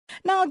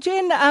Now,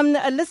 Jen,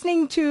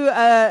 listening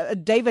to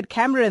David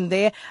Cameron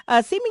there,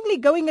 seemingly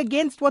going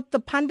against what the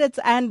pundits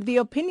and the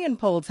opinion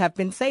polls have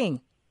been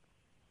saying.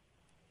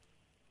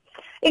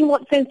 In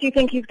what sense do you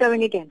think he's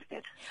going against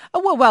it?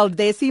 Well,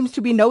 there seems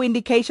to be no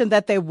indication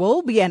that there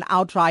will be an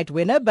outright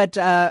winner, but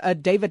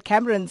David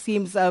Cameron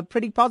seems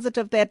pretty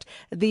positive that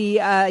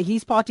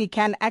his party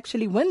can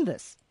actually win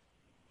this.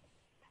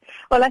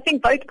 Well, I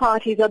think both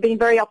parties are being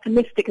very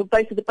optimistic.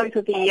 Both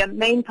of the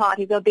main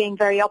parties are being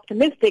very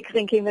optimistic,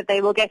 thinking that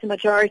they will get a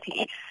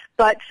majority.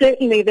 But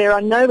certainly there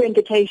are no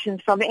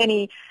indications from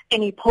any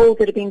polls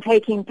that have been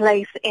taking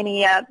place,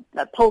 any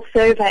poll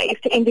surveys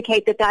to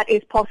indicate that that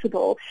is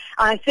possible.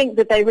 I think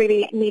that they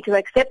really need to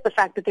accept the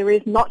fact that there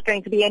is not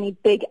going to be any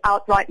big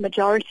outright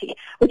majority,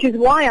 which is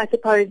why I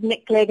suppose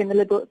Nick Clegg and the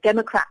Liberal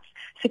Democrats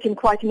sit in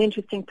quite an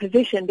interesting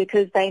position,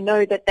 because they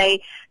know that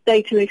they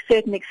to a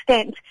certain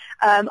extent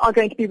are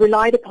going to be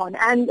relied upon,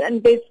 and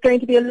there's going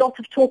to be a lot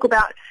of talk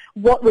about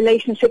what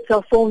relationships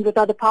are formed with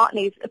other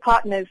partners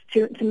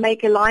to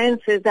make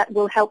alliances that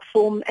will help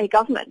form a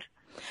government.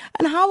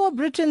 And how are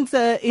Britons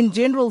in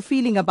general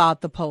feeling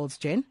about the polls,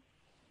 Jen?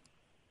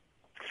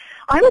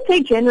 I would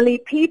say generally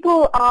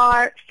people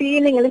are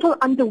feeling a little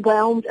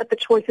underwhelmed at the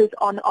choices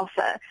on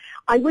offer.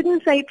 I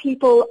wouldn't say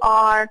people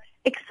are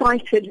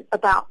excited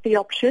about the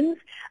options.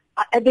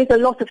 There's a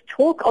lot of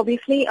talk,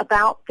 obviously,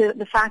 about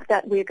the fact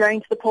that we're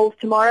going to the polls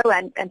tomorrow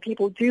and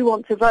people do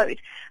want to vote.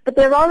 But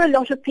there are a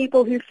lot of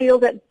people who feel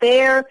that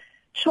their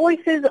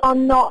choices are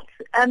not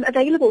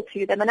available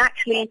to them. And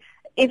actually,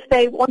 if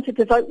they wanted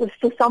to vote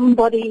for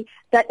somebody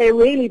that they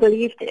really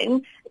believed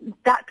in,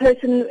 that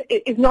person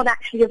is not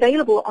actually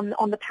available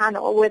on the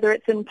panel, whether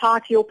it's in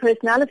party or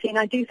personality. And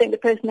I do think the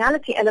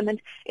personality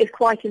element is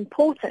quite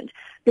important,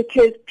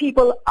 because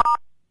people are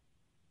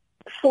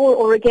for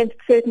or against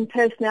certain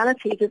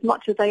personalities as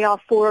much as they are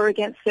for or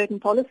against certain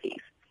policies.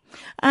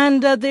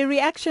 And the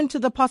reaction to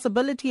the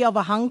possibility of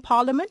a hung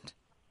parliament?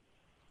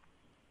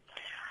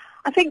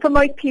 I think for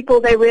most people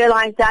they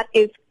realise that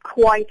is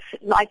quite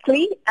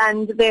likely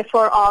and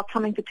therefore are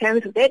coming to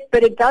terms with it,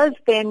 but it does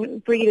then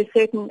breed a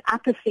certain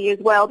apathy as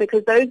well,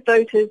 because those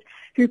voters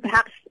who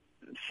perhaps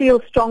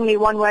feel strongly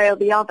one way or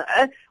the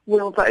other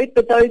will vote,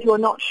 but those who are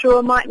not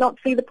sure might not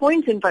see the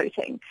point in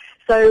voting.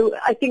 So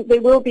I think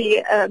there will be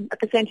a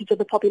percentage of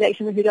the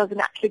population who doesn't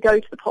actually go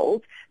to the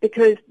polls,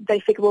 because they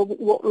figure, well,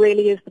 what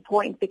really is the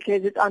point,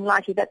 because it's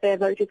unlikely that their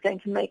vote is going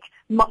to make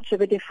much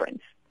of a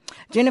difference.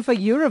 Jennifer,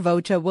 you're a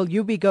voter. Will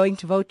you be going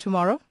to vote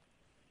tomorrow?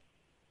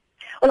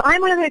 Well,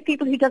 I'm one of those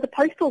people who does a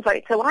postal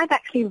vote, so I've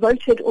actually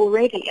voted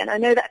already, and I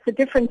know that's a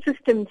different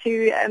system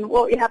to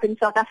what you have in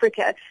South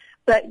Africa,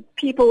 but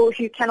people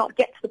who cannot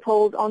get to the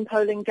polls on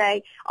polling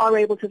day are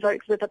able to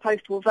vote with a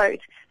postal vote.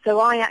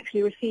 So I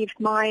actually received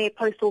my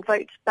postal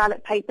vote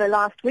ballot paper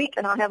last week,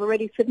 and I have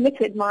already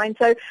submitted mine.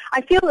 So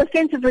I feel a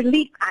sense of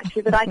relief,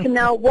 actually, that I can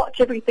now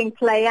watch everything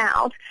play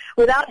out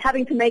without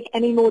having to make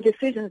any more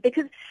decisions,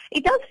 because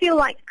it does feel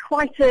like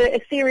quite a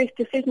serious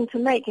decision to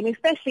make, and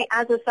especially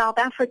as a South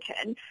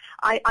African,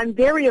 I'm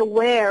very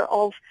aware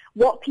of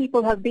what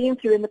people have been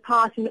through in the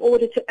past in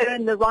order to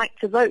earn the right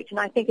to vote, and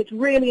I think it's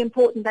really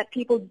important that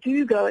people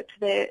do go to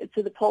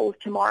the polls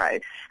tomorrow,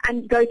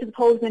 and go to the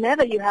polls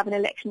whenever you have an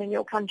election in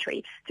your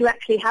country, to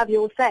actually have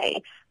your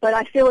say. But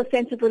I feel a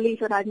sense of relief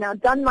that I've now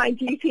done my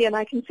duty, and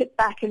I can sit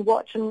back and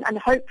watch and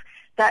hope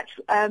that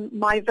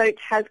my vote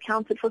has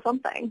counted for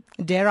something.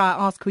 Dare I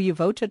ask who you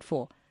voted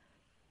for?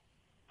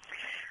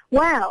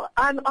 Well,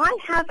 I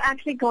have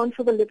actually gone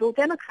for the Liberal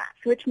Democrats,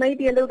 which may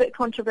be a little bit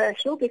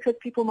controversial, because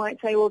people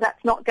might say, well,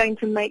 that's not going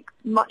to make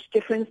much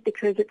difference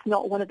because it's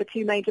not one of the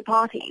two major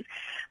parties.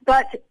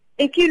 But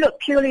if you look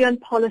purely on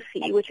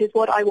policy, which is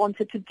what I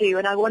wanted to do,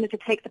 and I wanted to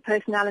take the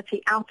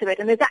personality out of it,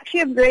 and there's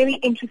actually a really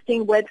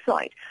interesting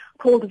website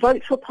called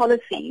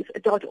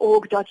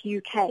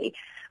voteforpolicies.org.uk,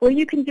 where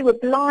you can do a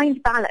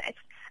blind ballot,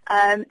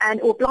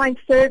 or blind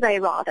survey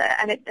rather,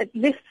 and it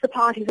lists the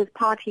parties as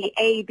party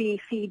A, B,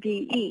 C,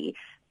 D, E,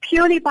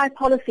 purely by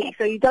policy,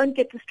 so you don't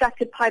get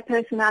distracted by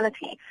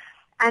personality.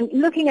 And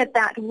looking at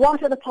that,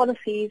 what are the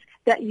policies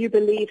that you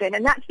believe in?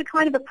 And that's the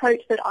kind of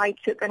approach that I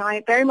took, and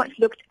I very much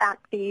looked at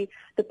the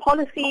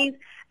policies,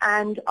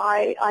 and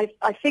I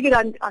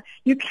figured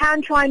you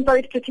can try and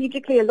vote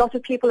strategically. A lot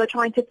of people are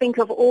trying to think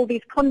of all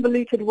these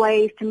convoluted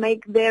ways to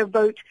make their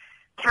vote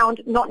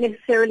count, not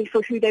necessarily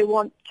for who they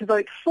want to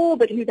vote for,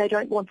 but who they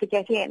don't want to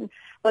get in.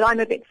 But I'm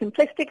a bit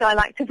simplistic. I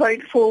like to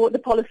vote for the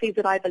policies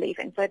that I believe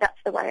in, so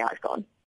that's the way I've gone.